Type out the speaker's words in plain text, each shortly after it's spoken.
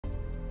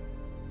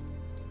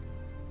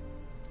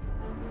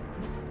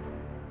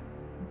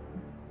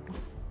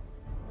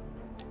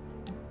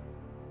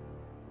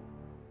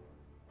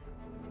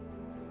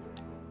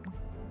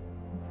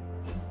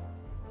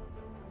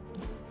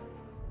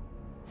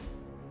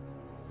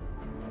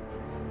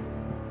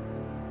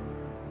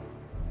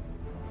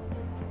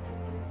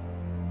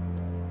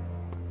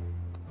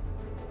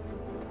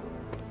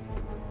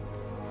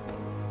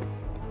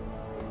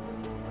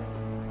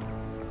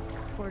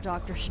Poor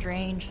Dr.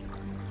 Strange.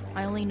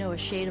 I only know a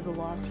shade of the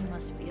loss he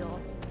must feel.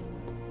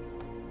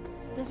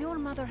 Does your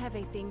mother have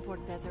a thing for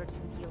deserts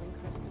and healing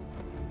crystals?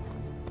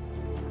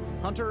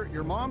 Hunter,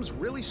 your mom's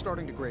really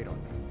starting to grate on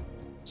me.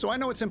 So I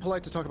know it's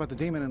impolite to talk about the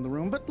demon in the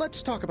room, but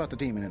let's talk about the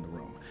demon in the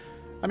room.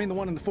 I mean the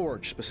one in the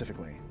forge,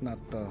 specifically, not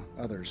the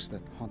others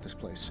that haunt this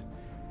place.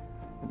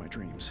 Or my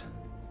dreams.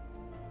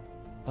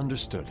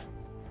 Understood.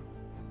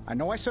 I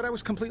know I said I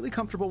was completely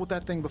comfortable with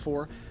that thing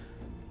before,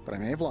 but I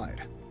may have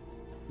lied.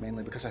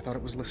 Mainly because I thought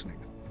it was listening.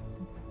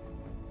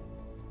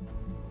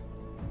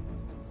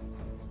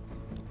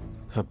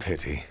 A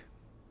pity.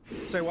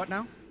 Say what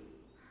now?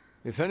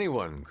 If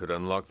anyone could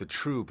unlock the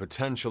true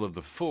potential of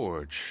the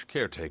Forge,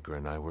 Caretaker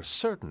and I were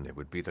certain it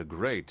would be the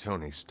great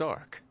Tony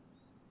Stark.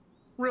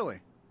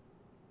 Really?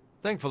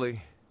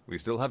 Thankfully, we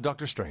still have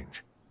Dr.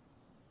 Strange.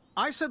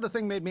 I said the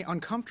thing made me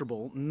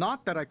uncomfortable,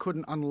 not that I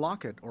couldn't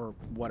unlock it or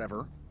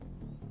whatever.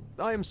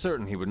 I am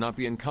certain he would not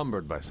be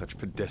encumbered by such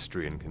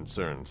pedestrian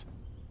concerns.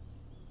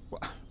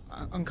 Well,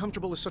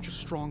 uncomfortable is such a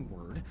strong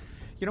word.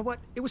 You know what?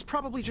 It was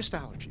probably just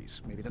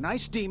allergies. Maybe the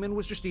nice demon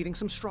was just eating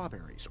some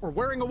strawberries, or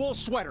wearing a wool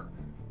sweater.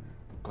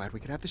 Glad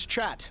we could have this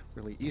chat.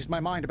 Really eased my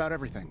mind about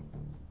everything.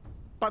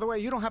 By the way,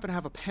 you don't happen to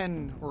have a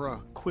pen or a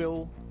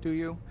quill, do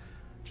you?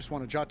 Just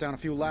want to jot down a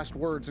few last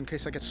words in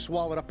case I get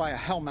swallowed up by a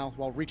hellmouth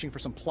while reaching for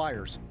some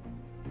pliers.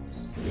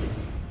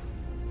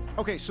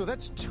 Okay, so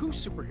that's 2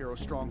 superhero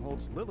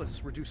strongholds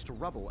Lilith's reduced to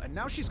rubble, and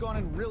now she's gone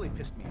and really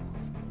pissed me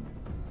off.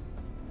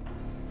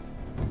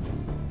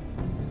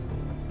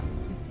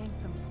 The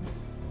sanctum's...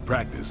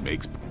 Practice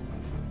makes...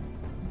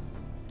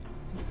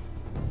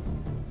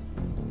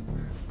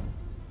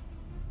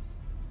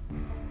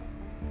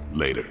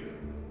 Later.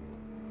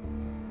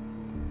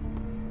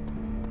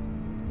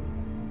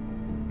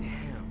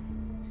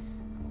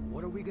 Damn.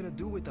 What are we gonna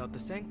do without the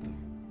sanctum?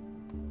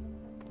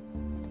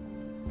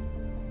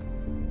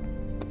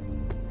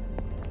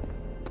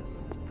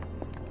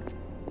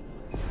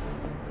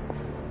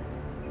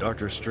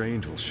 Dr.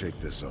 Strange will shake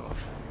this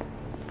off.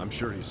 I'm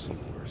sure he's seen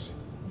worse.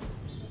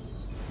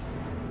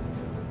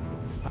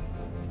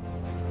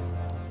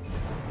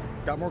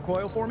 Got more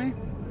coil for me?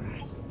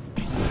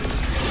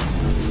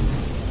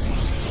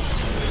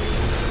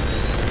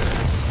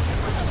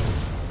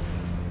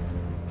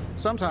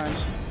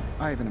 Sometimes,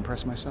 I even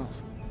impress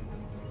myself.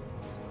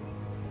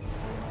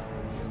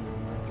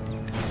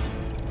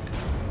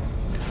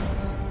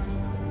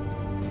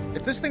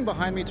 If this thing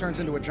behind me turns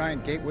into a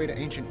giant gateway to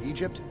ancient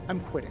Egypt, I'm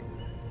quitting.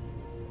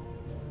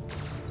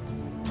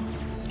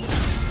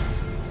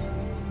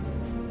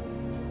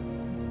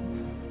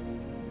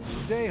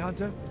 Good day,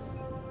 Hunter.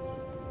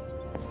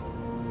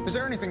 Is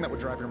there anything that would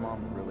drive your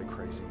mom really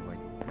crazy? Like,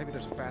 maybe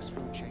there's a fast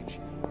food chain she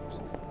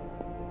loves.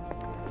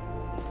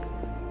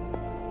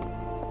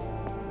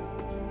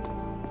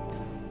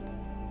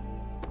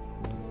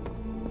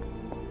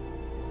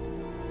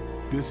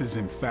 This is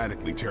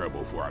emphatically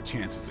terrible for our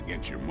chances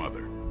against your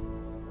mother.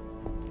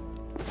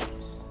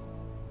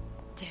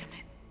 Damn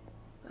it.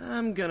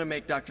 I'm gonna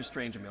make Dr.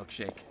 Strange a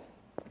milkshake.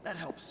 That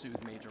helps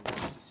soothe major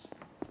voices.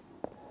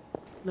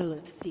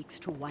 Lilith seeks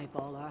to wipe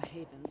all our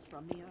havens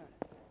from the earth.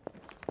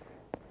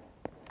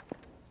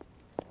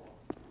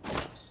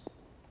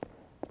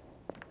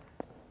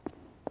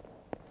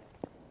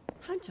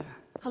 Hunter,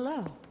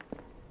 hello.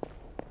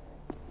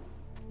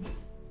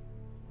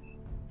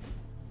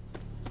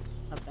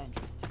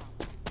 Avengers Tower.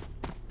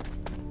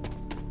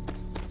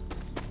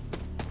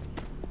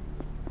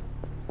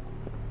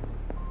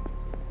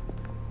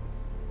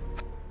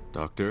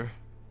 Doctor?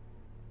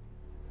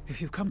 If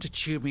you've come to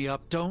cheer me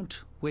up,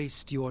 don't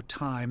waste your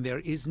time. There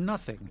is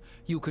nothing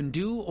you can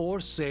do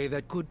or say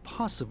that could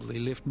possibly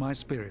lift my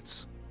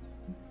spirits.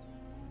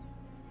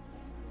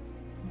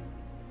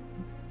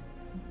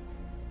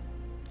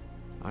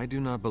 I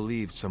do not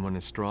believe someone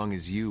as strong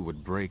as you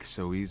would break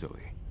so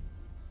easily.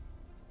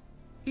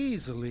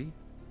 Easily?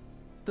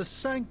 The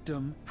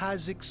sanctum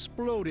has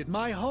exploded,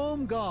 my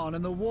home gone,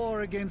 and the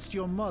war against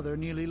your mother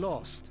nearly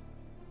lost.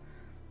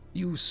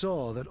 You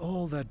saw that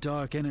all that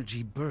dark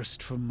energy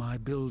burst from my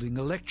building,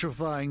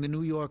 electrifying the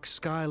New York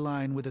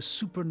skyline with a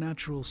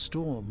supernatural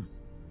storm.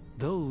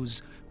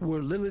 Those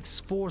were Lilith's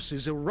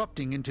forces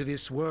erupting into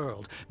this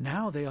world.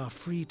 Now they are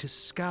free to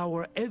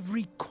scour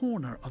every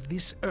corner of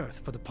this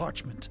earth for the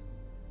parchment.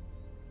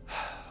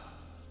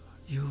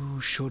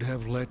 You should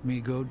have let me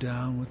go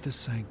down with the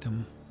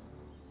sanctum.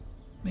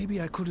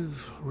 Maybe I could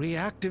have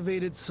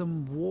reactivated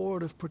some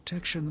ward of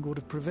protection that would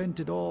have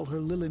prevented all her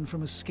Lilin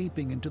from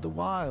escaping into the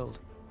wild.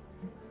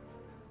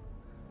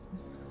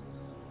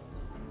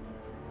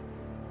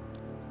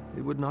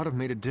 It would not have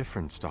made a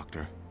difference,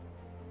 Doctor.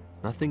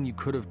 Nothing you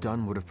could have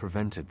done would have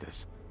prevented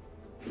this.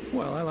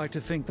 Well, I like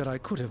to think that I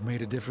could have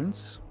made a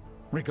difference,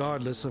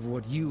 regardless of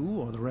what you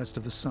or the rest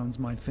of the Sons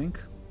might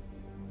think.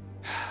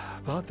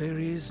 But there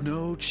is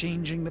no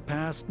changing the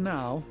past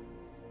now,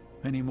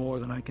 any more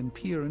than I can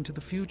peer into the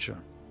future.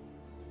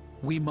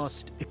 We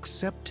must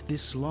accept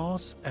this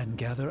loss and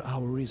gather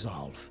our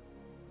resolve.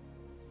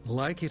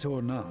 Like it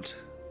or not,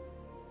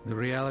 The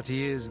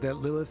reality is that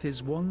Lilith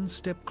is one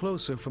step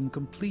closer from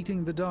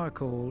completing the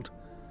Darkhold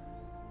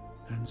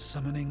and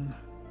summoning...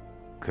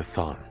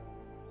 Cthon.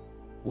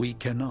 We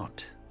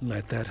cannot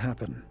let that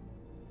happen.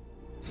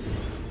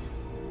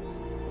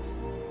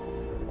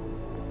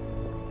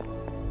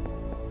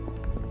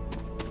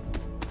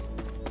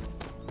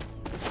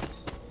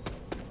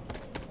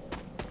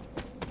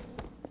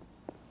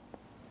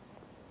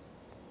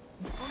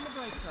 On the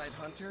bright side,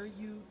 Hunter,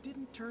 you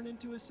didn't turn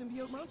into a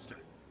symbiote monster.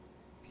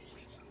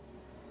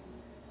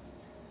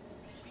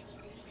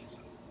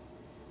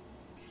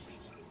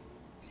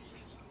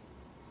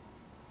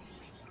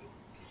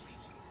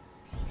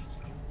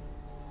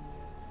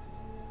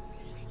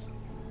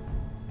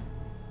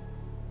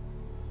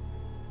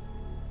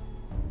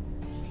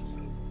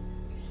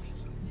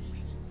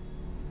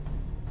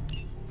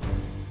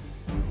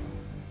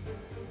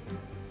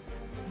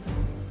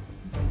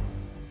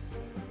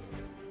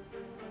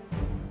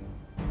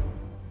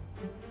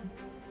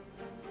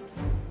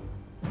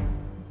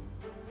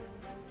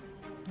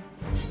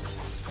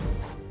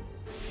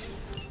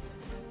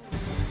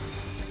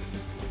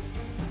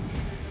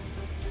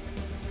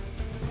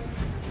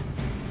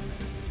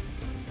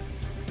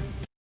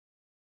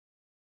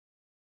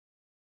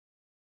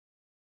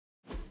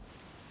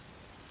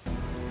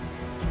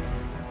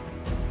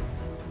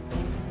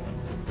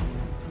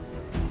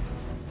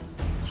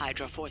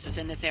 Hydra forces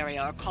in this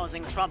area are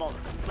causing trouble.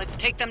 Let's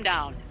take them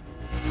down.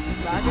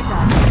 Roger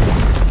that.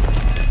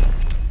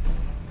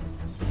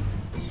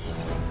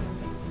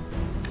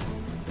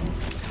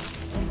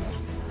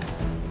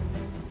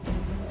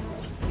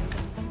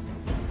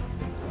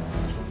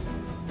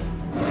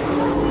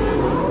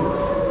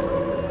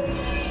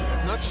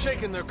 Not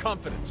shaking their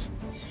confidence.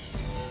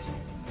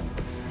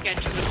 Get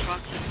to the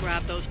trucks and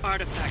grab those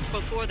artifacts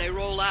before they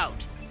roll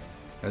out.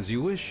 As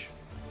you wish.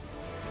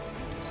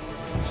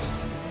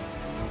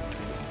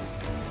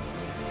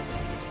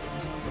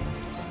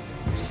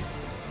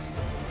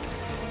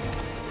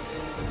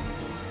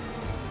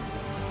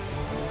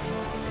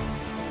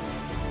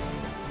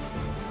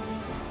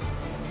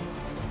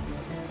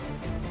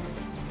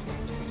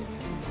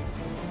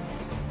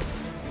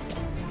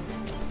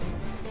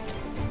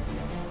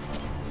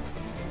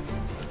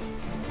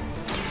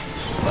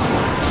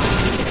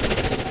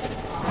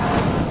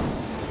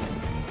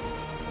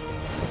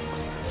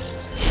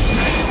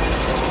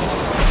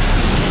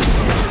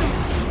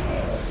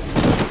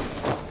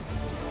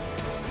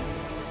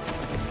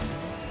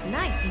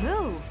 Nice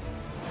move.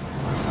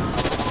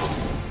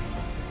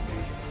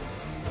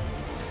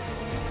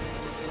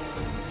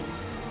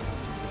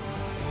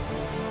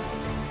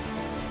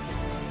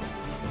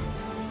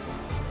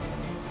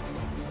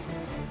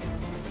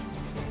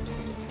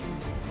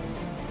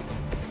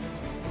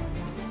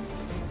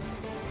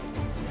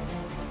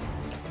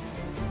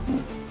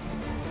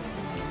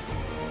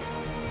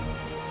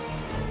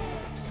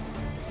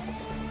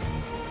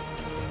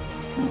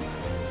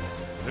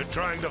 They're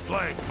trying to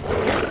flank.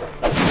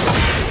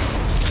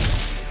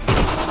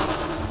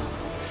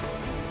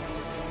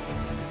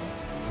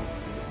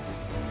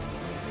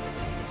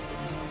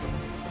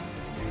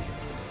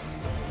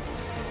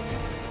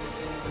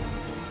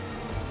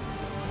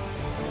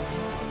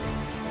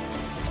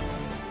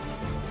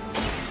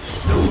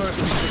 No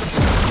mercy.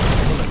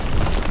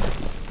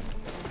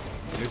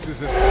 This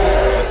is a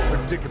serious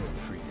predicament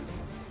for you.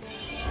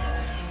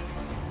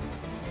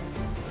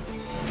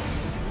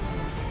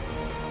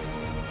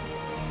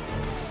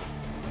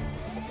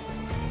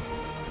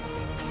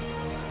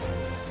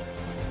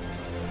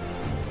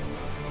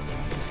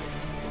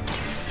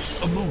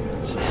 A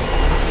moment.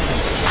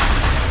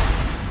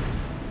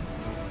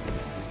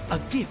 A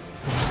gift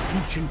from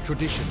ancient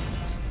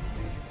traditions.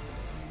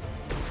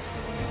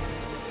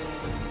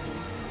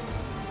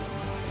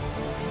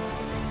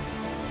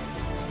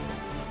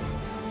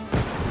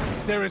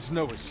 There is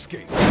no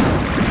escape.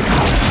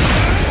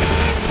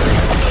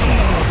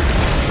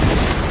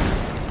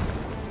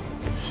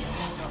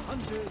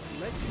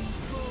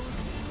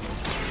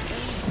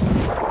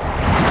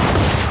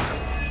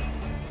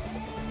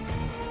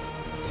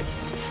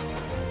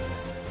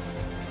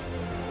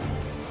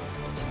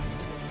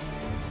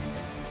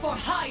 For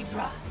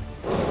Hydra!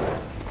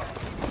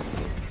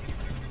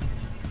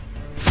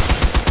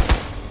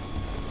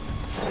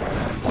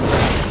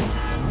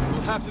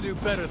 We'll have to do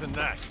better than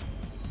that.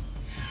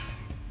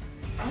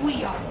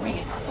 We are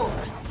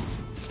reinforced.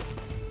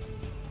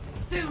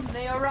 Soon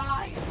they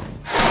arrive.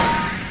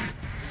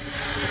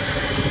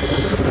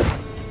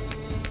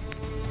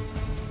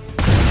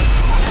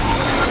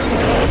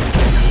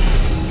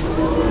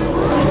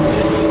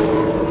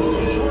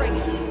 Bring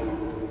it.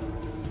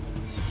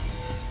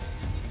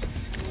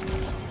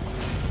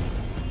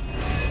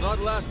 Will not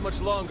last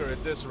much longer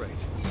at this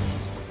rate.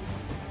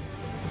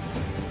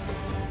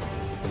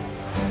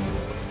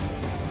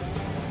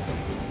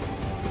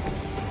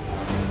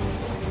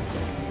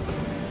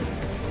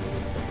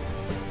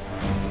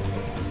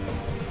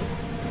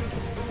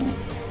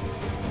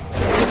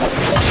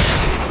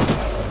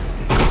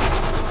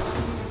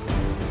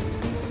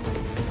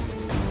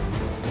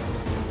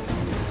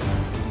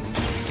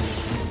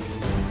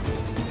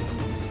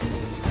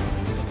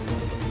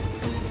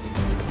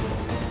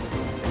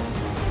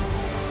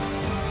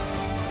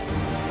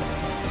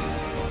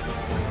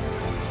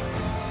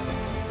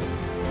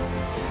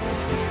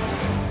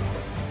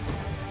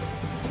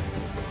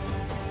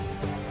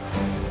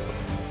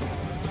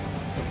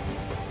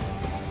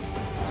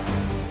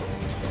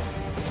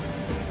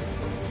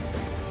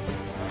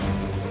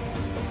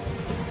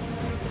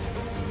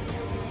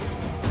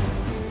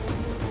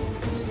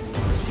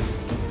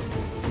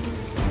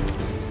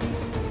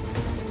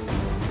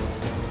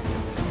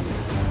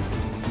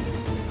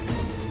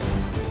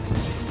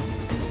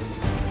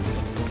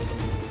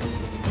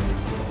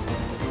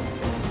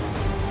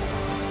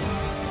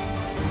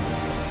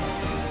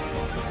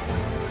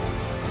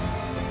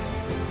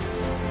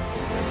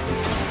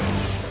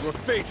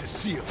 fate is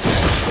sealed.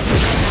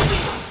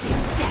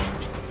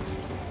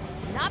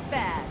 Not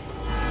bad.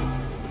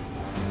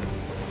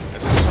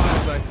 As a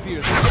child, I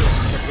feared the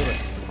children of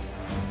Lilith.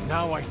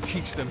 Now I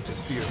teach them to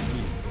fear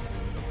me.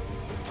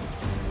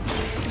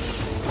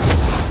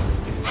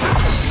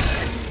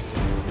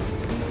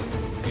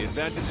 The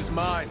advantage is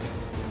mine.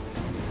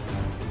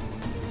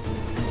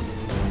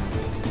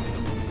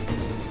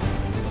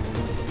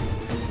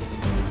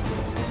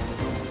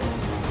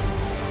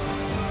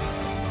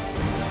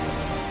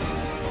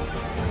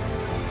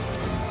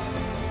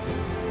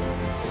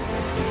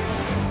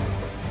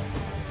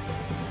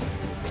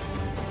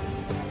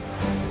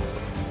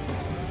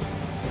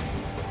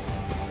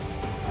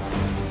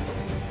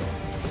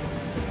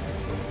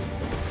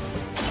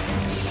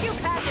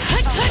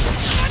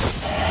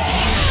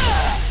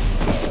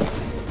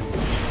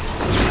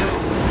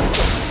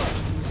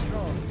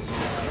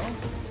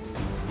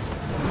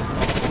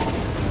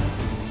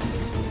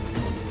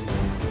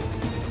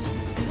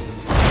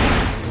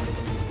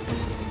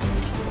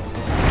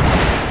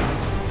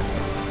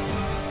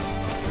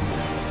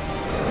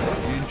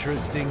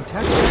 Interesting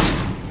tactic.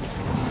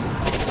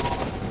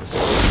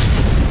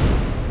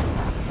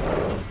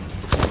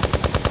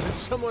 Does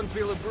someone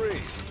feel a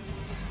breeze?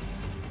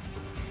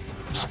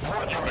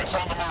 Support units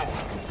on the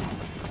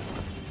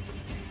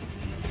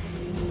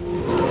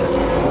move.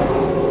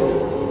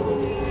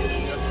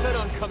 They're set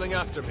on coming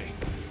after me.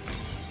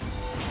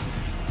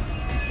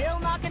 Still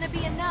not gonna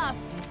be enough.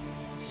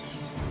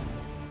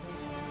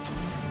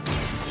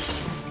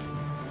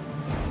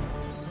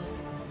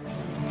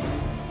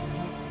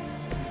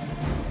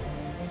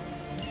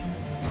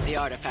 The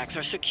artifacts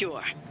are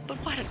secure, but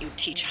why don't you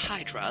teach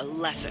Hydra a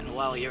lesson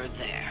while you're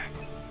there?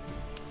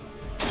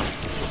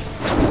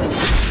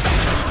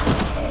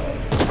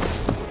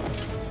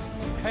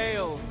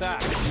 Hail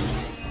that!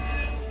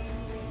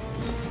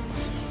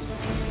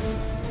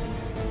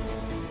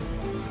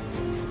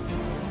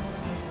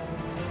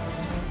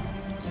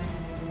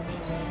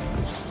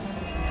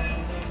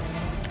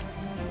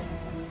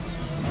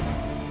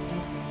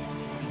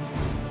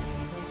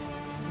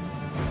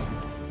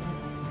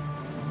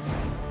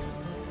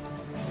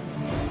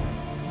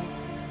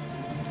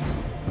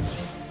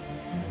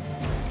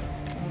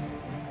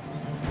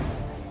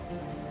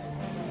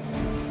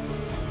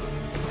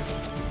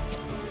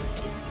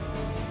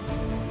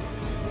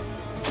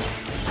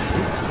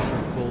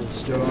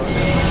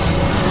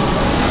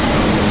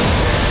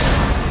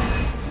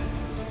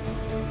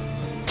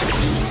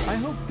 I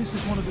hope this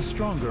is one of the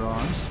stronger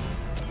arms.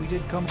 We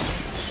did come.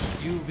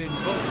 You've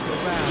invoked the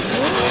wrath.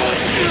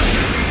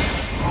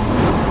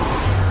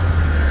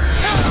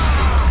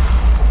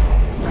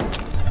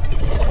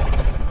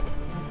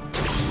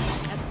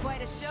 That's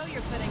quite a show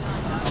you're putting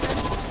on, Doctor.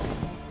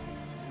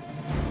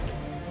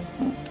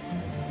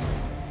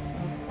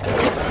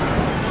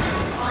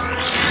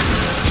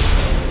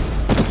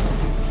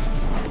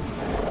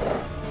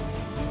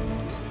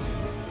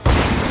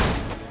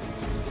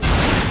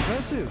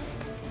 Impressive.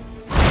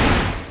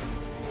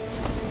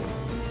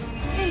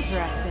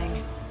 Interesting.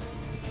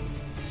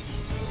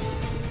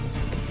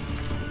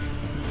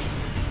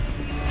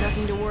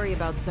 Nothing to worry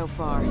about so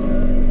far.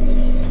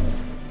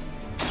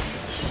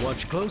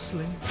 Watch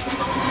closely.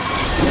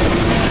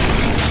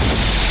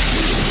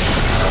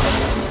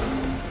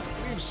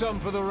 Leave some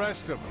for the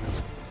rest of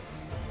us.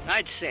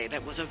 I'd say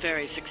that was a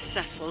very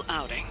successful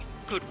outing.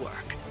 Good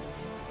work.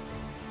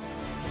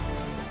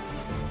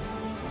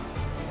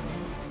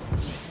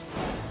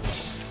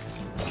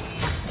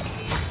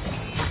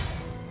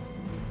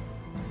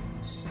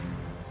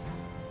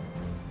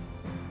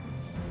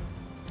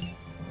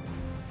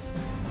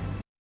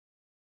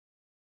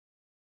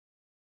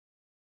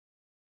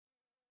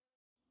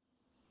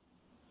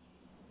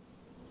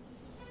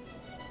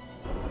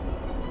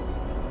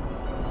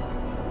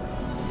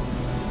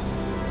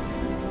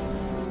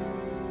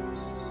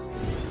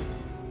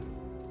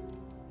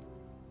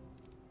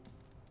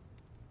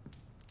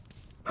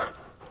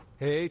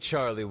 Hey,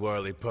 Charlie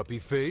Warley Puppy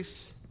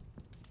Face.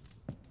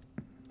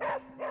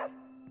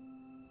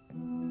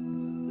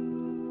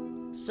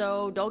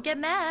 So don't get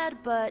mad,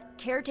 but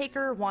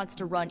Caretaker wants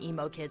to run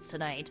Emo Kids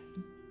tonight.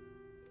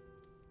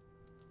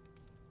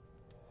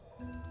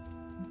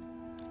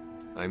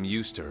 I'm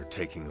used to her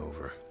taking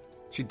over.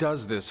 She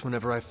does this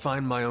whenever I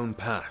find my own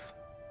path.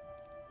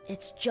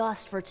 It's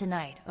just for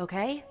tonight,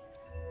 okay?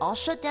 I'll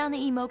shut down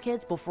the Emo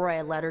Kids before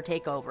I let her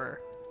take over.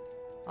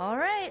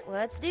 Alright,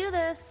 let's do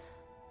this.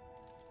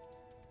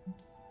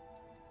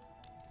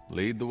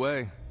 Lead the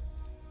way.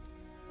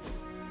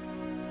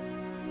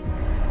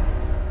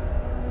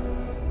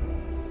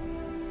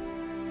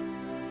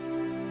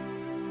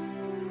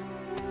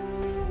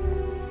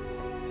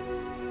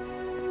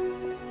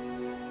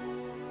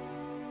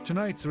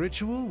 Tonight's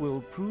ritual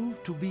will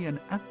prove to be an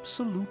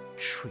absolute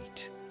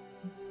treat.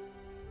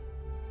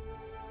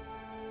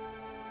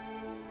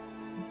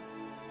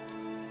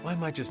 Why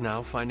am I just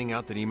now finding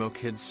out that Emo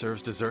Kids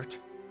serves dessert?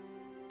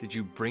 Did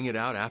you bring it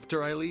out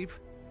after I leave?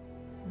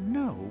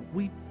 No,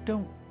 we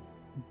don't.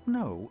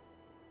 No.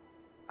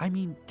 I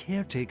mean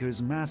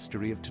Caretaker's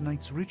mastery of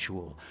tonight's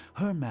ritual.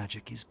 Her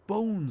magic is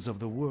bones of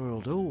the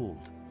world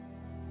old.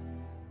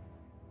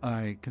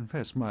 I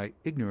confess my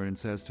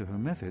ignorance as to her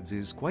methods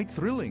is quite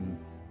thrilling.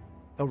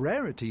 A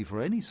rarity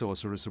for any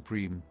Sorcerer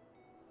Supreme.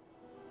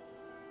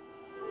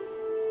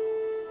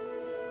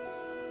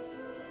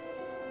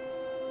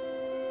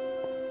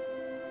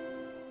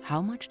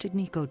 How much did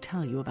Nico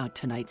tell you about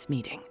tonight's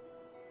meeting?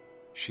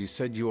 She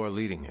said you are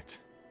leading it.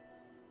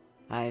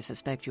 I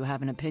suspect you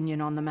have an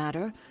opinion on the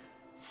matter.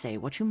 Say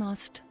what you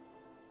must.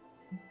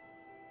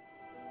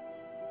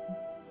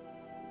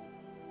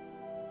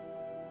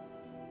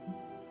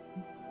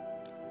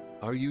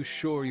 Are you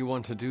sure you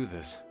want to do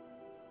this?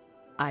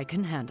 I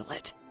can handle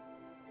it.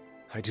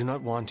 I do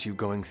not want you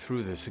going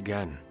through this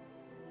again.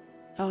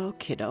 Oh,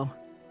 kiddo.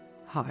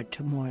 Hard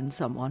to mourn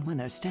someone when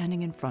they're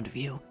standing in front of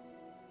you.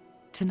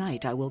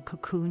 Tonight I will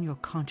cocoon your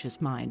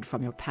conscious mind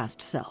from your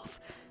past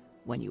self.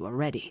 When you are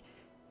ready,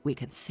 we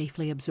can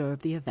safely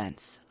observe the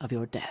events of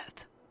your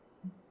death.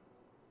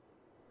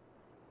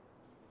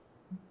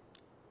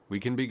 We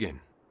can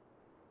begin.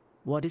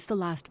 What is the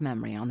last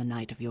memory on the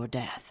night of your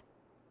death?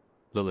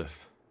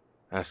 Lilith,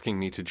 asking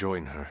me to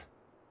join her.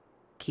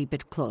 Keep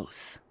it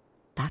close.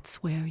 That's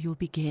where you'll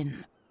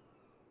begin.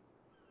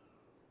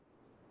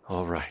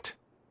 All right.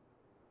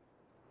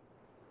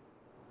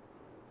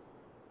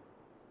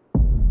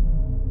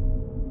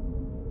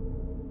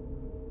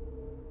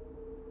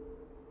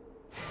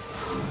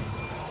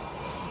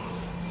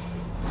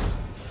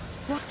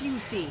 What do you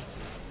see?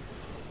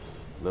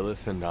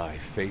 Lilith and I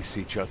face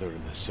each other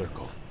in the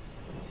circle.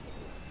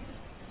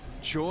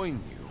 Join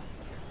you?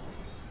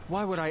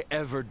 Why would I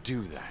ever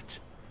do that?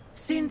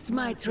 Since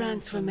my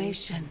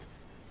transformation,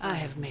 I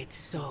have made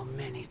so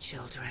many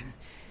children,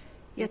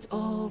 yet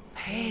all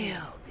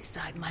pale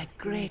beside my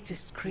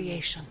greatest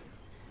creation.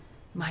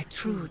 My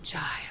true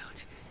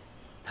child,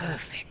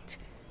 perfect,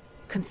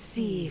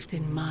 conceived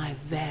in my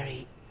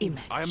very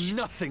image. I am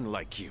nothing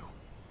like you.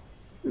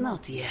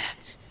 Not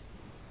yet,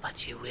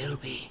 but you will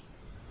be,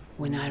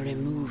 when I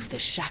remove the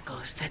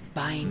shackles that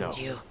bind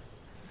you.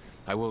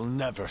 I will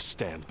never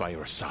stand by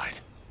your side.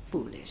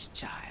 Foolish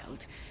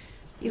child,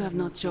 you have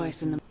no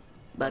choice in the...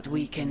 But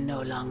we can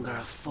no longer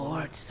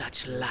afford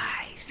such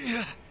lies.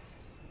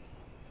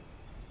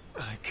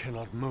 I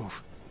cannot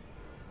move.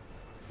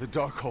 The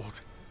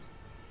Darkhold.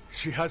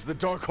 She has the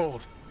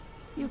Darkhold.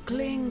 You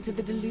cling to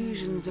the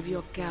delusions of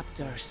your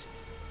captors.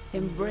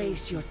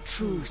 Embrace your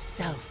true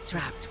self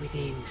trapped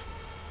within.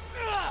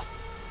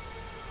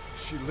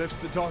 She lifts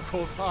the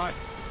Darkhold high.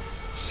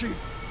 She...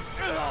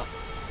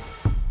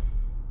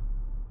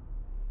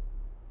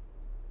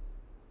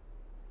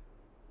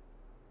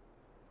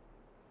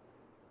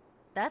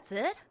 That's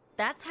it?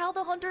 That's how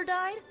the hunter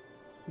died?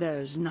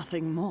 There's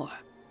nothing more.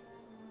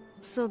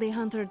 So the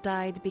hunter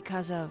died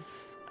because of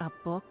a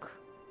book?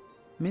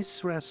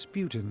 Miss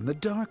Rasputin, the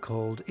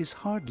Darkhold is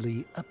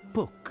hardly a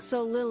book.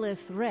 So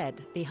Lilith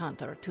read the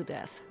hunter to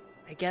death.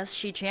 I guess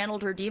she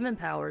channeled her demon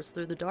powers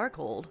through the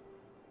Darkhold.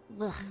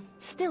 Ugh,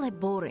 still a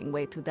boring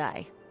way to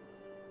die.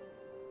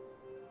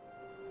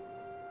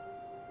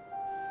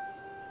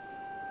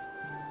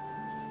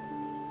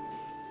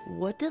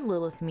 What did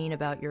Lilith mean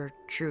about your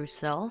true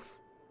self?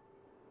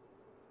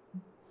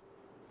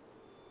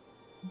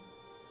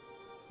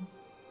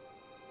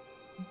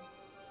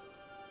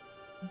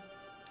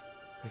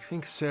 I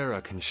think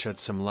Sarah can shed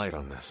some light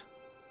on this.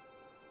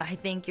 I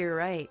think you're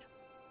right.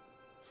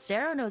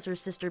 Sarah knows her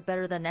sister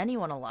better than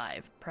anyone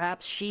alive.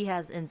 Perhaps she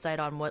has insight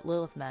on what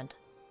Lilith meant.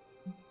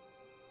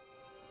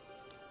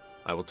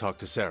 I will talk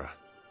to Sarah.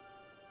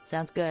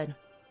 Sounds good.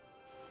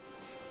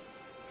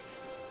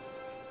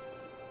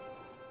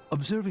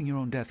 Observing your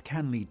own death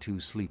can lead to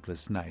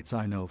sleepless nights,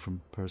 I know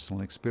from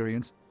personal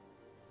experience.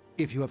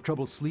 If you have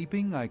trouble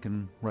sleeping, I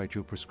can write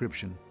you a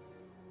prescription.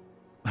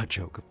 A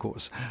joke, of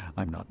course.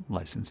 I'm not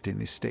licensed in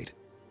this state.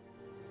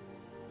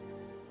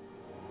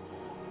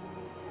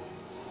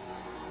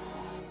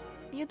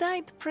 You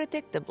died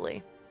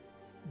predictably.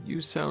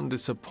 You sound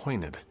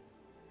disappointed.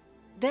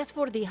 Death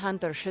for the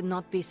hunter should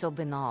not be so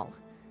banal.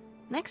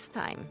 Next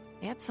time,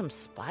 add some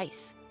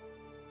spice.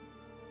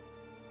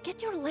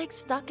 Get your legs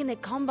stuck in a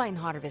combine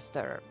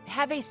harvester.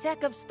 Have a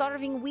sack of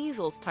starving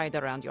weasels tied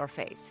around your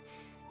face.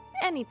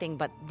 Anything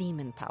but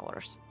demon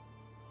powers.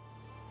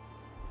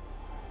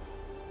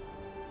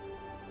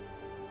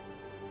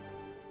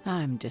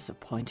 I'm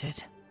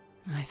disappointed.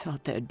 I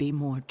thought there'd be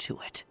more to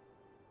it.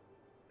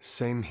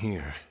 Same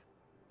here.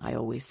 I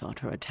always thought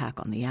her attack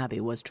on the Abbey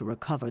was to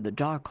recover the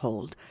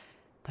Darkhold,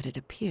 but it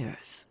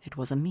appears it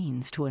was a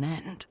means to an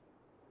end.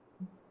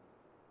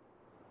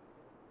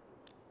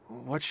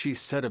 What she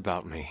said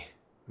about me,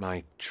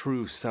 my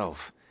true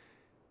self,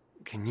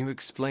 can you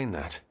explain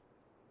that?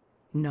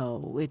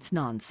 No, it's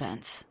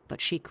nonsense, but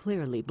she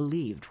clearly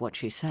believed what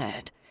she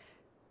said.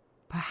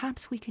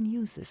 Perhaps we can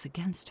use this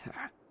against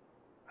her.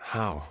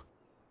 How?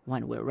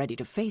 When we're ready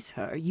to face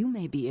her, you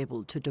may be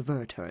able to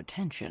divert her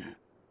attention.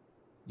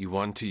 You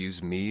want to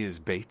use me as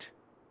bait?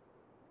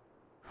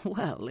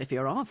 Well, if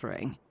you're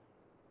offering.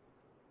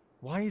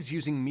 Why is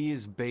using me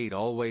as bait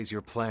always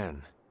your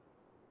plan?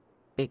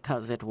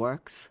 Because it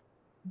works?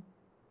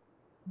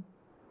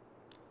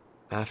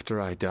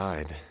 After I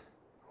died,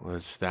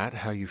 was that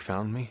how you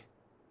found me?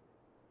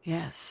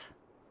 Yes.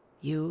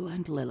 You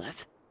and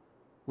Lilith.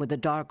 With the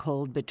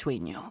Darkhold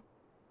between you.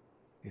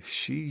 If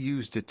she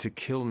used it to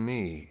kill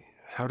me,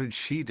 how did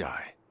she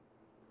die?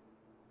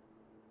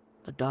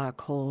 The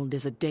Darkhold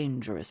is a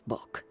dangerous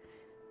book.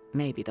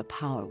 Maybe the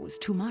power was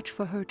too much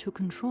for her to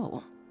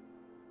control.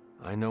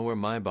 I know where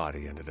my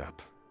body ended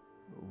up.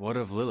 What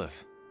of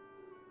Lilith?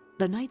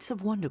 The Knights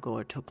of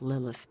Wundagore took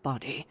Lilith's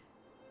body.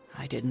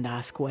 I didn't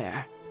ask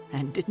where,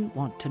 and didn't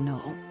want to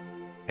know.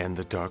 And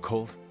the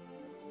Darkhold?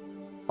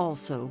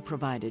 Also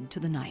provided to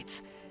the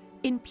Knights,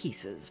 in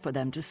pieces for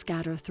them to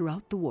scatter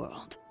throughout the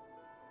world.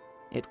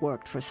 It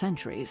worked for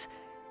centuries,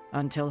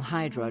 until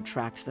Hydra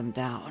tracked them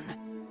down.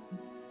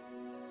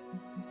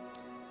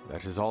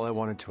 That is all I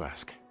wanted to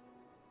ask.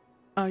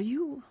 Are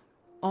you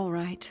all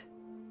right?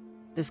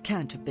 This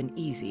can't have been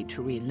easy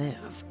to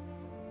relive.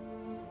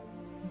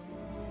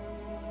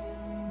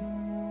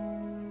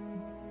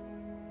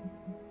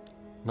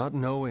 Not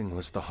knowing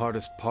was the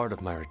hardest part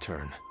of my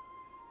return.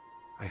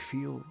 I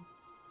feel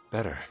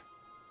better.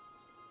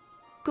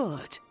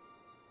 Good.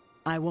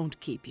 I won't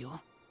keep you.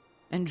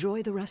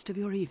 Enjoy the rest of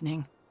your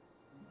evening.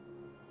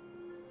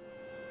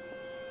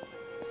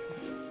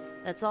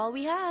 That's all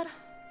we had.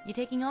 You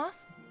taking off?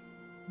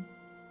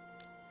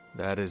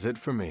 That is it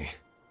for me.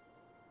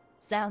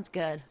 Sounds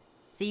good.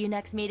 See you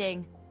next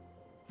meeting.